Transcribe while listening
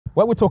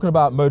When we're talking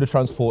about mode of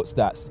transports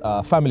that's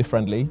family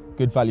friendly,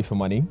 good value for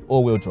money,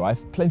 all-wheel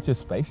drive, plenty of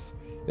space,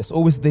 there's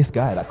always this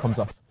guy that comes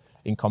up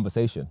in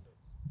conversation.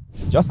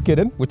 Just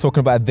kidding, we're talking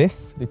about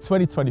this, the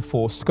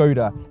 2024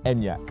 Skonda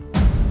Enyaq.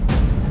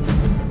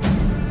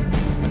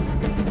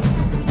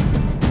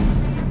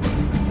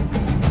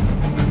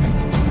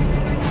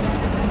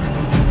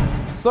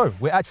 So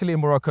we're actually in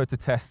Morocco to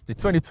test the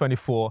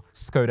 2024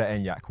 Skonda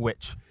Enyaq,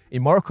 which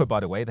in Morocco, by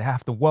the way, they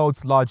have the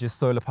world's largest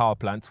solar power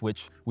plant,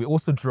 which we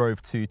also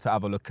drove to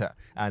have a look at.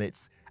 And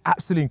it's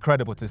absolutely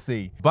incredible to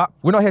see. But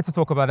we're not here to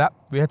talk about that.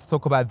 We're here to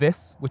talk about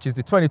this, which is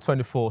the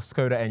 2024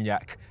 Skonda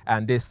Enyaq.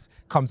 And this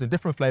comes in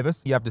different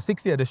flavors. You have the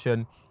 60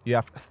 edition, you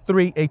have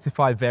 3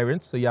 85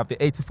 variants. So you have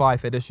the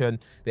 85 edition,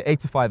 the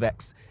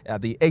 85X,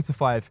 the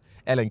 85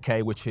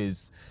 LNK, which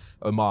is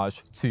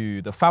homage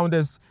to the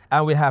founders.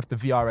 And we have the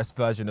VRS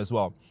version as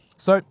well.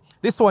 So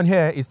this one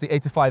here is the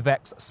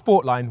 85X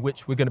Sportline,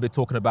 which we're going to be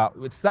talking about.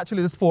 It's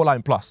actually the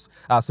Sportline Plus.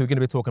 So we're going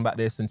to be talking about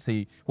this and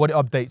see what the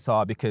updates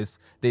are, because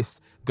this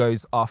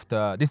goes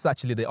after, this is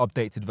actually the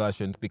updated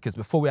version, because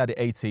before we had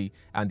the 80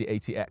 and the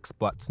 80X,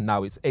 but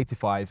now it's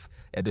 85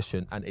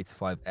 edition and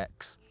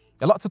 85X.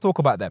 A lot to talk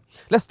about there.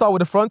 Let's start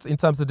with the front. In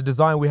terms of the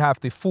design, we have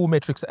the full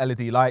matrix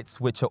LED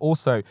lights, which are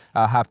also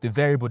have the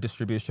variable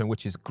distribution,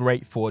 which is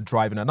great for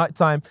driving at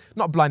nighttime,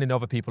 not blinding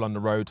other people on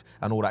the road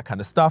and all that kind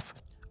of stuff.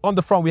 On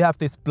the front, we have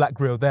this black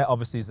grille there,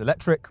 obviously it's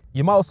electric.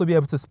 You might also be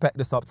able to spec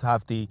this up to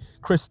have the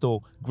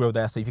crystal grille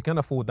there. So if you can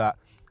afford that,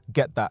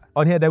 get that.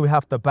 On here, there we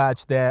have the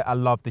badge there. I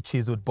love the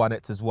chiseled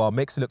bonnets as well,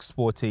 makes it look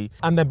sporty.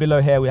 And then below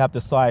here, we have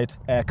the side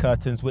air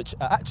curtains, which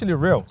are actually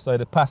real. So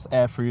they pass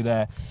air through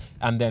there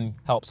and then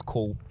helps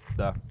cool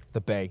the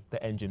bay,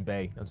 the engine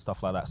bay and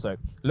stuff like that. So it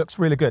looks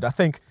really good. I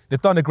think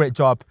they've done a great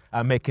job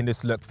making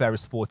this look very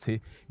sporty,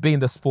 being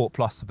the Sport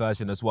Plus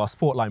version as well,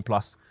 Sportline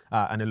Plus,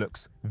 and it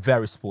looks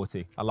very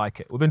sporty. I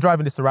like it. We've been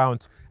driving this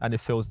around and it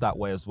feels that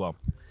way as well.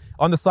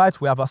 On the side,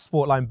 we have our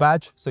Sportline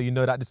badge, so you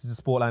know that this is a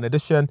Sportline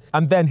edition.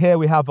 And then here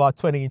we have our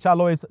 20-inch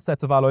alloys,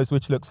 set of alloys,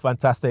 which looks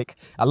fantastic.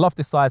 I love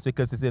this size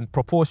because it's in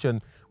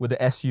proportion with the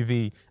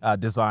SUV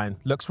design.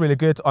 Looks really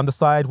good. On the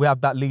side, we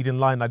have that leading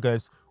line that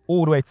goes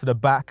all the way to the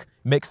back,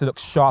 makes it look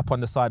sharp on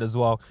the side as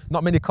well.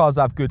 Not many cars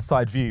have good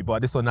side view,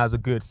 but this one has a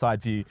good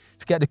side view.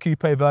 If you get the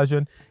coupe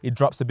version, it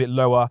drops a bit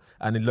lower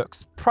and it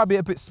looks probably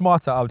a bit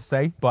smarter, I would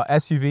say, but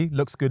SUV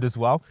looks good as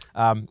well.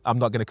 I'm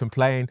not gonna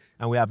complain.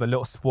 And we have a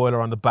little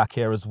spoiler on the back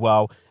here as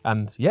well.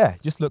 And yeah,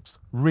 it just looks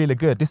really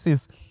good. This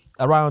is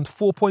around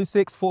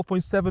 4.6,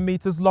 4.7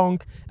 meters long.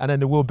 And then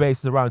the wheelbase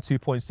is around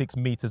 2.6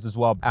 meters as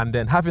well. And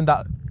then having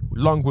that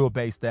long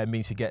wheelbase there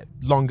means you get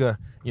longer,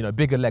 you know,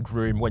 bigger leg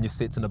room when you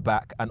sit in the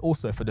back, and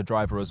also for the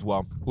driver as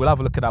well. We'll have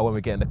a look at that when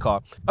we get in the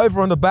car.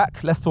 Over on the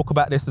back, let's talk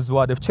about this as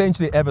well. They've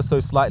changed it ever so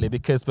slightly,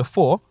 because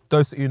before,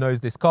 those who knows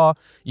this car,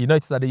 you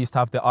notice that they used to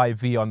have the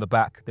IV on the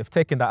back. They've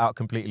taken that out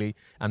completely,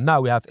 and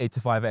now we have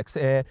 85X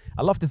here.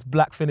 I love this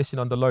black finishing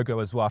on the logo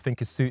as well. I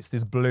think it suits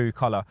this blue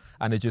color,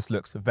 and it just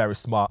looks very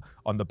smart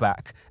on the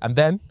back. And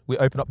then we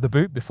open up the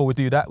boot. Before we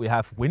do that, we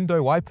have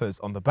window wipers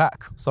on the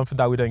back, something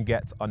that we don't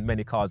get on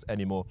many cars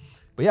anymore.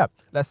 But yeah,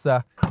 let's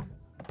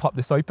pop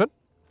this open.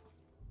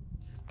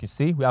 You can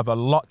see we have a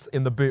lot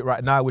in the boot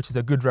right now, which is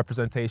a good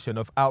representation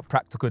of how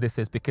practical this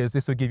is, because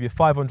this will give you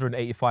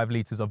 585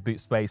 litres of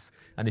boot space.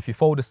 And if you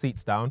fold the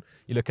seats down,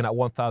 you're looking at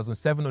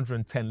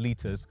 1,710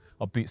 litres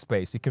of boot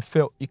space. You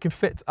can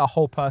fit a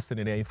whole person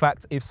in here. In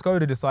fact, if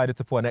Skoda decided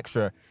to put an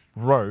extra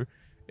row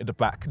in the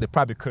back, they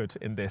probably could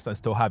in this and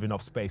still have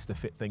enough space to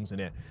fit things in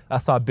it.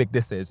 That's how big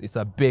this is. It's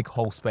a big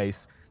whole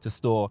space to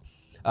store.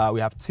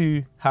 We have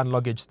 2 hand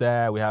luggage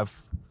there. We have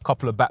a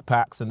couple of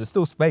backpacks, and there's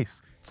still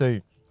space. So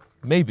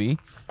maybe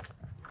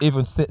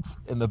even sit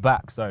in the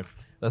back. So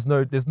there's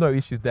no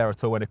issues there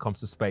at all when it comes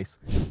to space.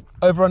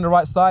 Over on the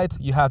right side,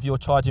 you have your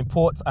charging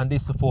port, and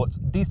this supports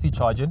DC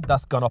charging.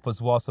 That's gone up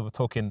as well. So we're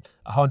talking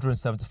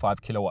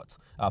 175 kilowatts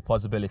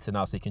possibility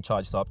now. So you can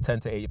charge this up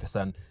 10 to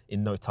 80%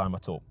 in no time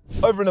at all.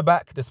 Over in the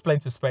back, there's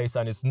plenty of space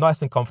and it's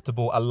nice and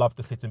comfortable. I love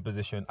the sitting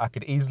position. I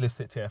could easily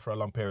sit here for a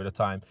long period of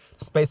time.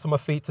 Space for my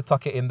feet to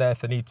tuck it in there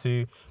if I need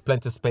to.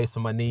 Plenty of space for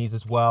my knees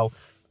as well.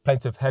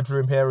 Plenty of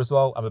headroom here as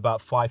well. I'm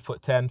about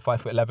 5'10",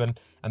 5'11".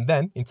 And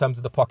then in terms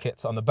of the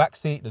pockets on the back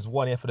seat, there's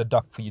one here for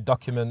your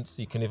documents.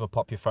 You can even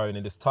pop your phone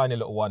in this tiny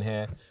little one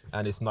here,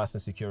 and it's nice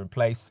and secure in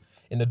place.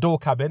 In the door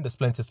cabin, there's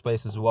plenty of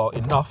space as well,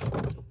 enough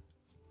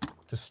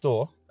to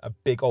store a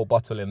big old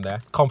bottle in there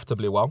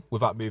comfortably well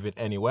without moving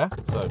anywhere.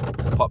 So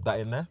just pop that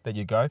in there, there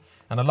you go.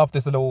 And I love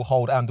this little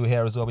hold handle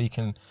here as well, where you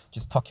can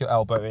just tuck your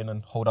elbow in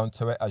and hold on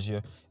to it as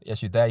you're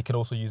there. You can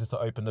also use it to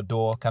open the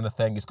door kind of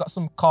thing. It's got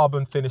some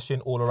carbon finishing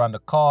all around the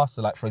car.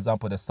 So like, for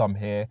example, there's some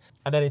here.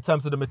 And then in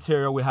terms of the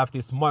material, we have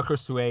this micro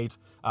suede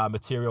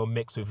material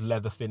mixed with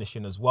leather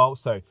finishing as well.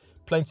 So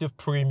plenty of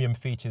premium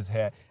features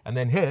here. And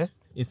then here,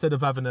 instead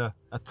of having a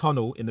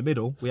tunnel in the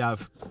middle, we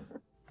have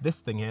this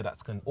thing here that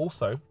can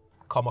also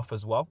come off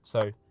as well,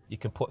 so you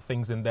can put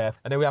things in there.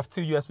 And then we have 2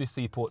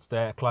 USB-C ports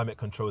there, climate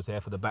controls here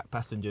for the back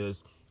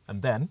passengers.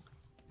 And then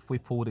if we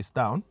pull this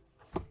down,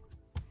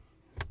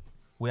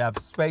 we have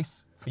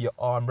space for your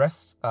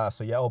armrests,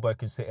 so your elbow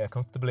can sit here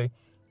comfortably.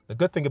 The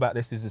good thing about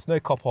this is there's no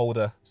cup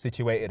holder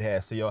situated here,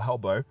 so your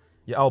elbow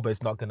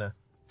is not gonna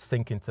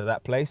sink into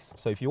that place.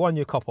 So if you want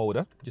your cup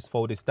holder, just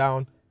fold this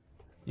down.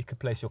 You can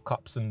place your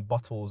cups and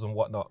bottles and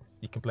whatnot.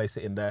 You can place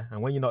it in there.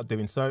 And when you're not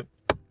doing so,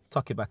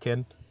 tuck it back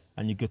in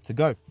and you're good to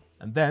go.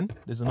 And then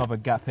there's another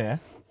gap here.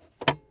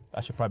 I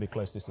should probably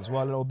close this as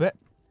well a little bit.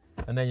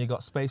 And then you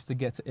got space to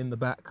get it in the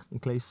back in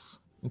case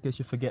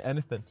you forget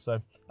anything.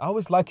 So I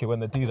always like it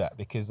when they do that,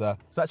 because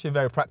it's actually a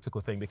very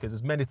practical thing, because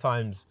there's many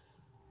times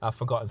I've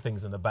forgotten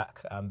things in the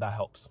back, and that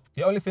helps.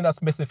 The only thing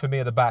that's missing for me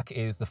at the back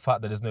is the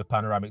fact that there's no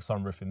panoramic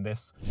sunroof in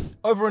this.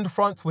 Over in the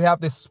front, we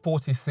have this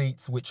sporty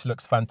seat, which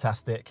looks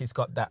fantastic. It's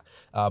got that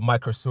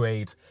micro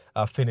suede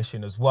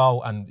finishing as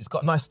well, and it's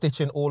got nice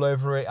stitching all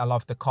over it. I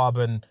love the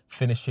carbon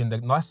finishing, the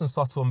nice and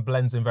subtle, and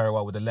blends in very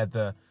well with the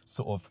leather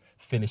sort of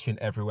finishing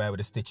everywhere with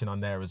the stitching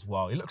on there as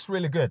well. It looks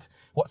really good.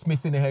 What's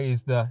missing here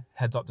is the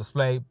heads-up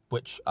display,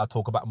 which I'll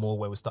talk about more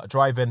when we start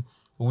driving.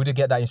 But we did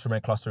get that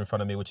instrument cluster in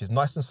front of me, which is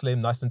nice and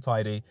slim, nice and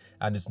tidy,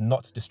 and is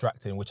not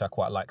distracting, which I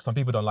quite like. Some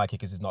people don't like it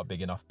because it's not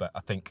big enough, but I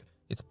think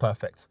it's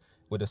perfect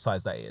with the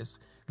size that it is.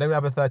 Then we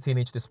have a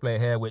 13-inch display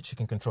here, which you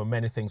can control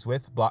many things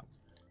with, but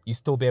you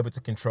still be able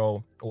to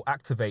control or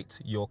activate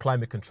your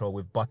climate control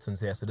with buttons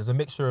here. So there's a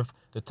mixture of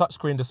the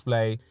touchscreen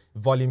display,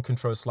 volume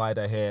control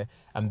slider here,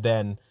 and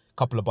then a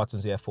couple of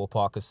buttons here for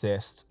park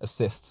assist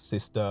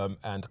system,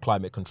 and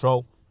climate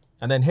control.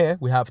 And then here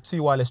we have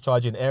 2 wireless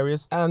charging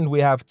areas, and we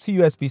have 2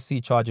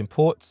 USB-C charging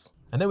ports.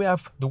 And then we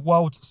have the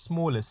world's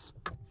smallest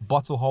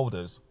bottle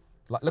holders.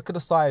 Like, look at the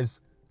size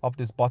of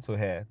this bottle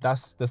here.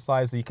 That's the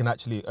size that you can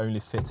actually only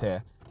fit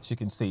here, as you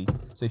can see.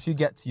 So if you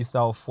get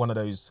yourself one of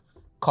those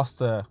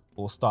Costa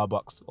or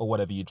Starbucks or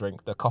whatever you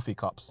drink, the coffee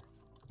cups,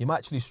 you might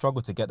actually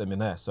struggle to get them in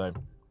there. So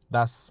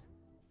that's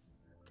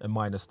a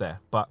minus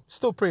there, but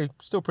still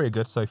pretty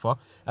good so far.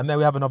 And then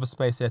we have another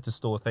space here to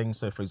store things.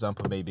 So for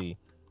example, maybe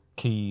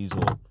keys,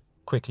 or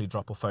quickly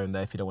drop a phone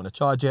there if you don't want to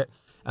charge it.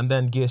 And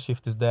then gear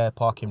shifters there,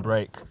 parking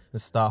brake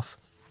and stuff.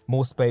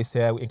 More space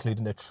here,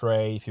 including a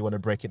tray if you want to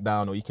break it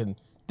down, or you can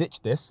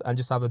ditch this and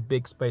just have a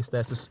big space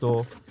there to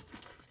store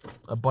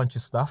a bunch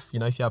of stuff. You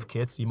know, if you have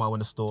kids, you might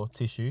want to store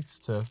tissues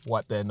to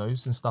wipe their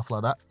nose and stuff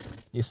like that.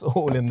 It's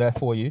all in there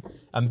for you.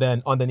 And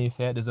then underneath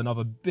here, there's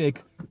another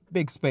big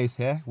space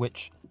here,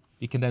 which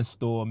you can then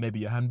store maybe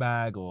your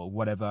handbag or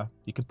whatever.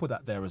 You can put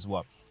that there as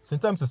well. So in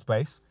terms of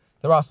space,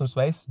 there are some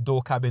space,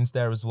 door cabins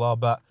there as well,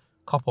 but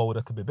cup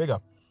holder could be bigger.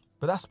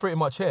 But that's pretty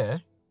much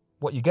here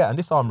what you get. And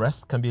this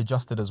armrest can be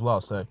adjusted as well.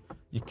 So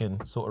you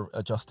can sort of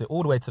adjust it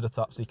all the way to the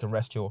top so you can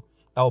rest your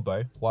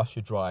elbow whilst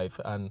you drive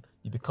and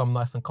you become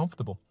nice and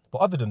comfortable. But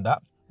other than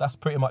that, that's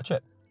pretty much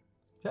it.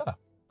 Yeah,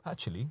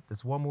 actually,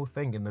 there's one more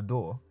thing in the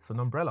door. It's an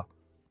umbrella.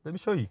 Let me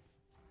show you.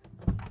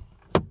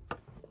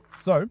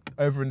 So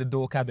over in the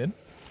door cabin,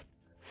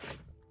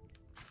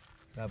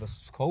 we have a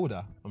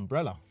Skonda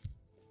umbrella.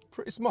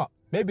 Pretty smart.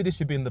 Maybe this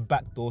should be in the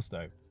back doors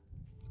though.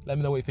 Let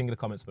me know what you think in the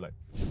comments below.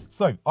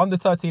 So on the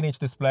 13-inch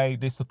display,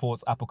 this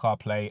supports Apple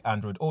CarPlay,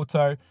 Android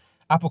Auto.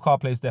 Apple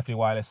CarPlay is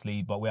definitely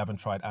wirelessly, but we haven't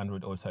tried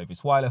Android Auto if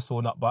it's wireless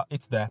or not, but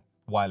it's there,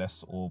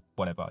 wireless or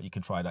whatever. You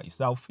can try that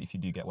yourself if you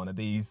do get one of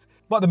these.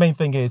 But the main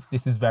thing is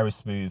this is very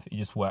smooth. It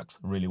just works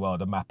really well.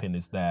 The mapping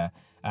is there,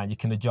 and you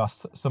can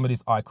adjust some of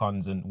these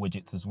icons and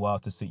widgets as well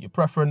to suit your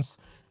preference.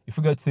 If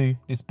we go to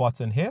this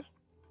button here,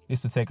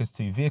 this will take us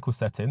to vehicle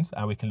settings,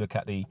 and we can look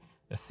at the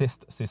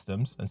assist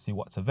systems and see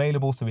what's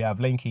available. So we have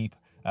lane keep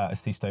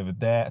assist over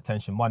there,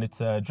 attention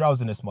monitor,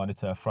 drowsiness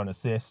monitor, front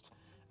assist,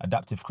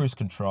 adaptive cruise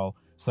control.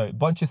 So a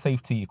bunch of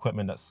safety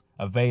equipment that's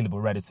available,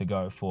 ready to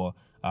go for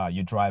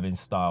your driving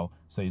style.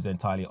 So it's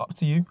entirely up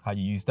to you how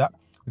you use that.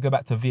 We go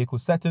back to vehicle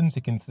settings.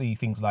 You can see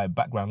things like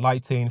background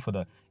lighting for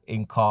the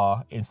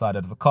inside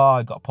of the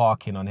car. You've got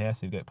parking on here.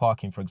 So you get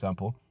parking, for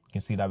example. You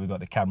can see that we've got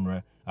the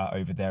camera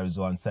over there as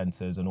well, and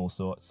sensors and all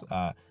sorts.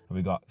 And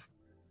we've got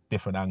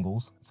different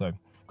angles. So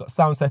got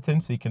sound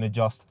settings, so you can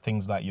adjust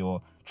things like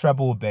your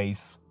treble,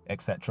 bass,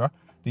 etc.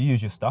 The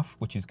usual stuff,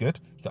 which is good.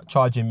 You've got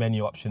charging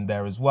menu option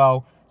there as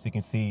well. So you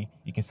can see,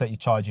 you can set your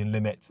charging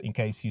limits in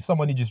case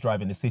someone you just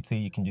drive in the city,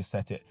 you can just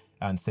set it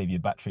and save your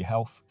battery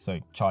health. So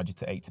charge it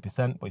to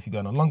 80%. But if you're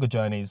going on longer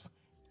journeys,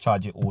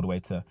 charge it all the way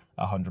to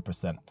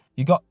 100%.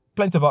 You got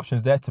plenty of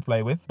options there to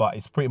play with, but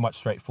it's pretty much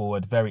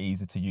straightforward, very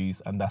easy to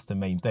use, and that's the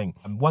main thing.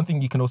 And one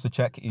thing you can also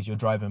check is your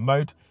driving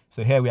mode.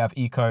 So here we have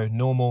Eco,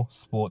 Normal,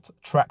 Sport,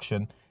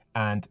 Traction,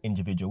 and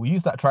Individual. We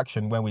used that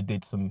traction when we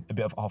did a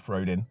bit of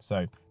off-roading,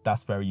 so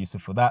that's very useful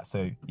for that.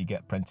 So you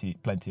get plenty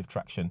of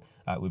traction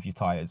with your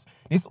tires.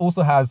 This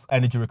also has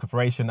energy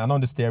recuperation, and on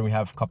the steering we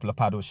have a couple of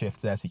paddle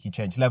shifts there, so you can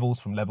change levels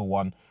from level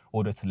 1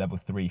 all the way to level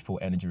 3 for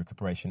energy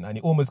recuperation, and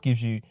it almost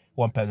gives you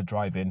one pedal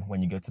drive-in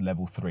when you go to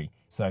level 3.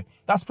 So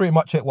that's pretty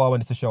much it what I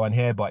wanted to show on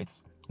here,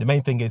 but the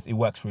main thing is it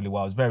works really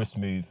well. It's very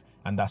smooth,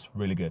 and that's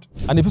really good.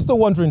 And if you're still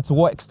wondering to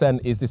what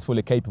extent is this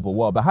fully capable,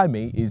 well, behind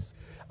me is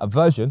a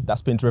version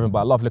that's been driven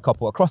by a lovely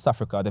couple across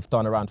Africa. They've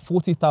done around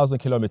 40,000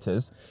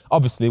 kilometers,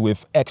 obviously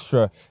with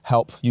extra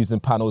help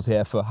using panels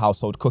here for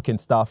household cooking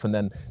stuff. And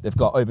then they've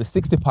got over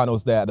 60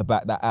 panels there at the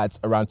back that adds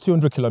around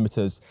 200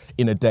 kilometers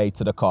in a day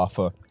to the car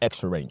for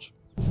extra range.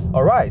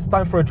 All right, it's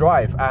time for a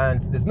drive,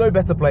 and there's no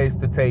better place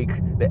to take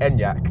the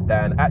Enyaq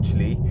than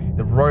actually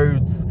the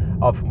roads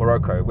of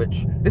Morocco,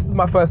 which this is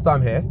my first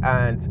time here.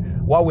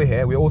 And while we're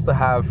here, we also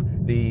have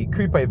the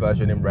coupe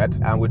version in red,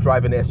 and we're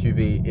driving the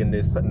SUV in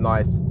this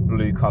nice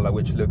blue color,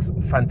 which looks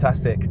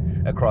fantastic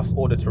across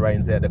all the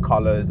terrains here, the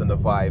colors and the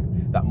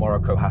vibe that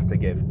Morocco has to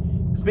give.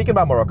 Speaking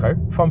about Morocco,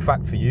 fun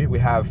fact for you, we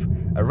have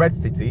a red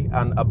city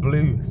and a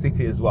blue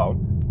city as well.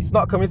 It's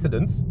not a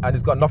coincidence, and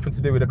it's got nothing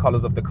to do with the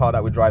colors of the car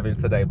that we're driving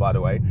today, by the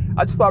way.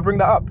 I just thought I'd bring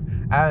that up.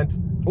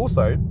 And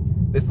also,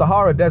 the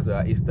Sahara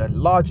Desert is the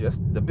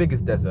largest, the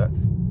biggest desert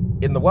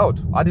in the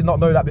world. I did not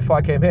know that before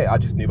I came here. I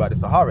just knew about the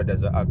Sahara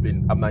Desert.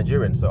 I'm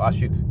Nigerian, so I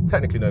should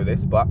technically know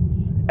this. But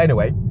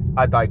anyway,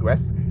 I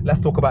digress.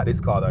 Let's talk about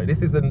this car though.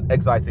 This is an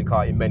exciting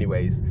car in many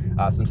ways.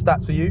 Some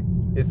stats for you.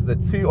 This is a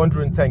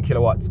 210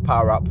 kilowatts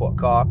power output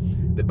car.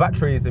 The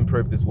battery is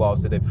improved as well,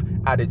 so they've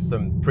added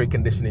some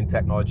preconditioning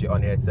technology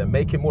on here to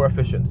make it more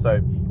efficient. So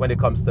when it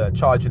comes to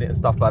charging it and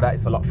stuff like that,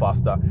 it's a lot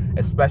faster,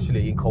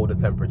 especially in colder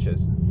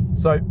temperatures.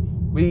 So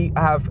we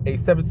have a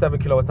 77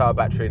 kilowatt hour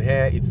battery in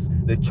here.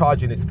 The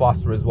charging is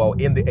faster as well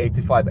in the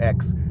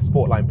 85X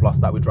Sportline Plus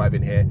that we're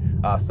driving here.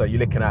 So you're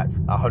looking at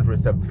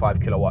 175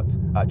 kilowatts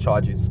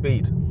charging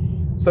speed.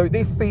 So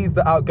this sees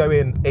the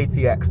outgoing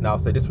 80X now,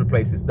 so this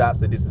replaces that.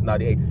 So this is now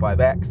the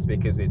 85X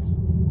because it's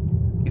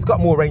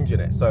got more range in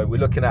it. So we're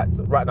looking at,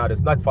 right now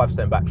there's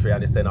 95% battery,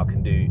 and it's saying I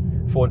can do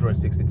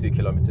 462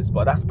 kilometers,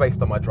 but that's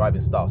based on my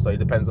driving style, so it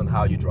depends on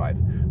how you drive.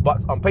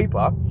 But on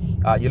paper,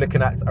 you're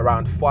looking at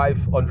around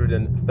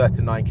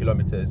 539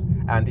 kilometers,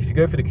 and if you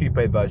go for the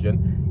coupe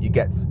version, you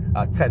get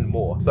 10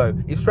 more. So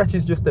it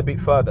stretches just a bit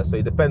further, so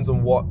it depends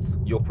on what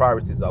your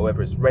priorities are,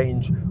 whether it's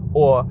range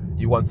or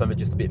you want something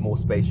just a bit more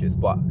spacious.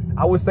 But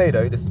I would say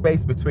though, the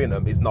space between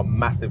them is not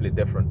massively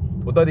different.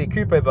 Although the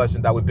coupe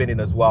version that we've been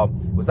in as well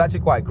was actually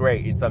quite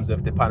great in terms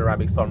of the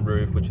panoramic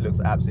sunroof, which looks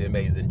absolutely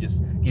amazing.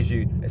 Just gives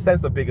you a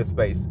sense of bigger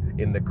space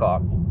in the car,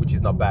 which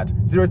is not bad.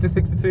 0 to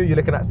 62, you're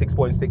looking at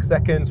 6.6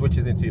 seconds, which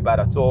isn't too bad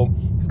at all.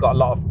 It's got a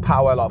lot of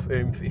power, a lot of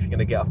oomph if you're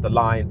gonna get off the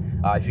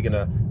line, if you're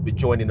gonna be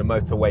joining the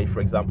motorway, for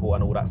example,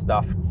 and all that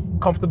stuff.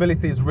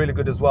 Comfortability is really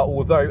good as well,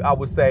 although I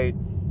would say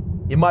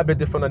it might be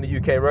different on the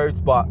UK roads,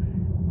 but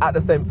at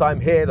the same time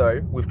here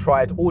though, we've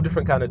tried all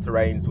different kind of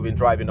terrains. We've been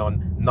driving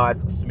on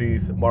nice,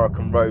 smooth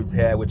Moroccan roads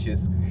here, it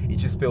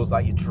just feels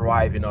like you're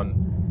riding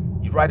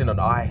on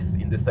ice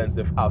in the sense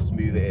of how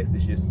smooth it is.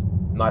 It's just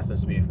nice and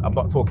smooth. I'm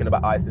not talking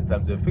about ice in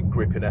terms of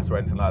grippiness or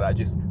anything like that,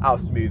 just how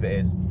smooth it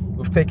is.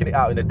 We've taken it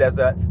out in the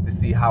desert to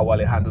see how well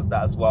it handles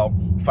that as well.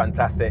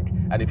 Fantastic.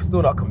 And if you're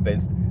still not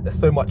convinced, there's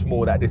so much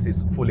more that this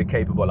is fully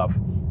capable of.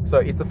 So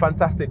it's a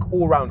fantastic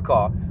all-round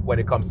car when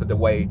it comes to the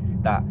way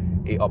that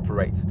it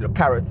operates, the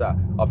character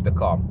of the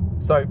car.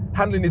 So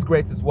handling is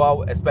great as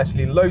well,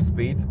 especially in low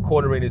speeds.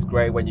 Cornering is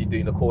great when you're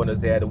doing the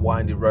corners here, the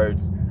windy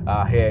roads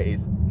here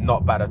is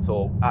not bad at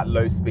all. At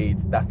low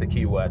speeds, that's the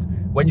key word.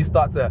 When you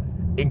start to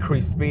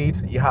increase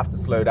speed, you have to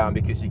slow down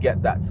because you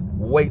get that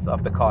weight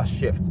of the car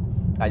shift,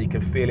 and you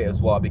can feel it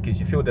as well because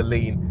you feel the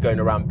lean going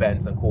around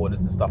bends and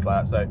corners and stuff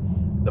like that. So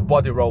the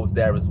body rolls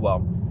there as well.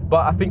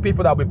 But I think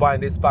people that'll be buying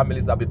this,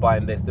 families that'll be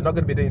buying this, they're not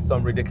going to be doing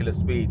some ridiculous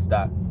speeds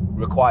that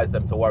requires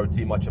them to worry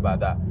too much about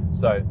that.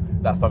 So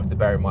that's something to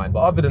bear in mind.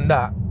 But other than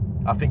that,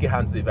 I think it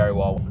handles it very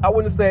well. I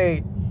wouldn't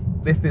say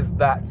this is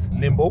that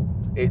nimble.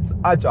 It's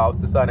agile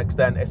to a certain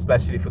extent,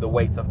 especially for the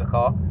weight of the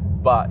car.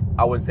 But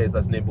I wouldn't say it's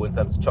as nimble in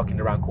terms of chucking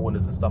around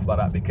corners and stuff like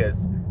that,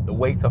 because the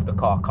weight of the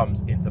car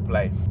comes into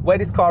play. Where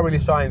this car really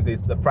shines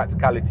is the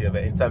practicality of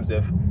it, in terms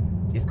of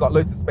it's got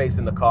loads of space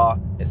in the car,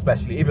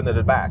 especially even at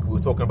the back. We were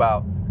talking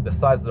about the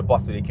size of the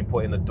bottle you can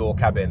put in the door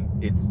cabin.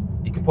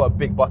 You can put a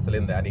big bottle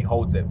in there and it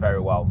holds it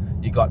very well.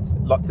 You got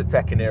lots of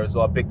tech in here as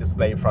well, big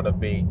display in front of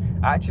me.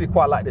 I actually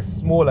quite like this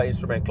smaller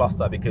instrument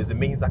cluster because it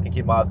means I can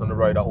keep my eyes on the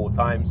road at all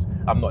times.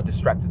 I'm not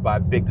distracted by a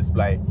big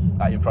display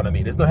in front of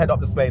me. There's no head-up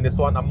display in this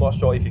one. I'm not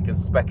sure if you can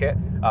spec it,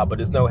 but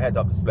there's no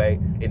head-up display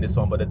in this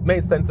one. But the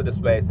main center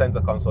display,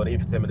 center console, the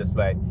infotainment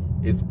display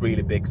is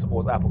really big,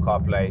 supports Apple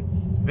CarPlay.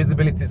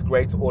 Visibility is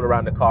great all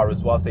around the car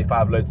as well. So if I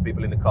have loads of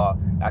people in the car,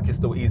 I can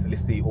still easily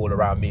see all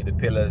around me. The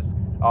pillars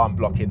aren't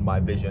blocking my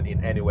vision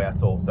in any way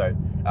at all. So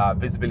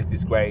visibility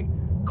is great.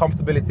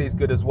 Comfortability is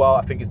good as well.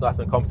 I think it's nice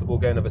and comfortable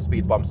going over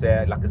speed bumps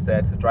here. Like I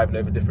said, driving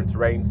over different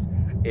terrains,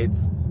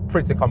 it's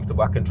pretty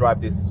comfortable. I can drive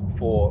this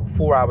for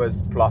 4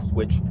 hours plus,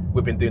 which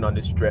we've been doing on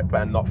this trip,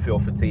 and not feel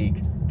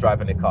fatigue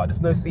driving the car.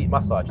 There's no seat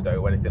massage though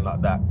or anything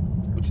like that,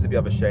 which is a bit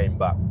of a shame,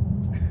 but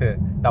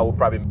that will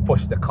probably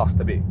push the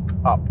cost a bit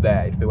up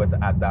there if they were to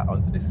add that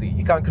onto the seat.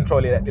 You can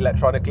control it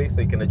electronically,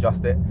 so you can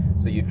adjust it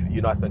so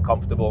you're nice and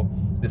comfortable.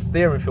 The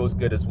steering feels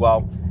good as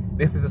well.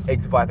 This is a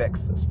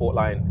 85X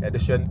Sportline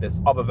edition.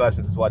 There's other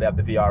versions as well. They have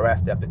the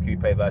VRS, they have the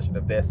coupe version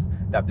of this,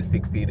 they have the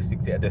 60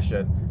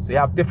 edition. So you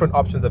have different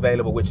options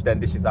available, which then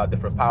dishes out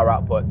different power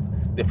outputs,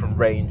 different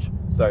range.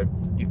 So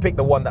you pick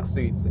the one that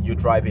suits your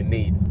driving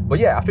needs. But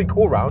yeah, I think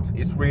all round,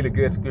 it's really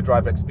good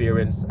driver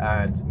experience,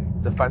 and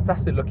it's a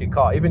fantastic looking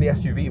car, even the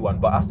SUV one.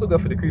 But I still go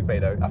for the coupe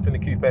though. I think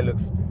the coupe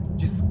looks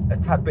just a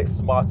tad bit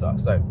smarter.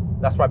 So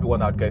that's probably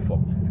one I'd go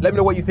for. Let me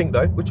know what you think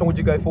though. Which one would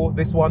you go for?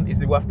 This one,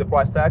 is it worth the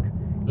price tag?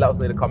 Let us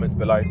know in the comments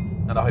below.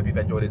 And I hope you've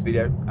enjoyed this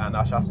video, and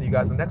I shall see you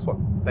guys in the next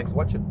one. Thanks for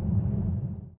watching.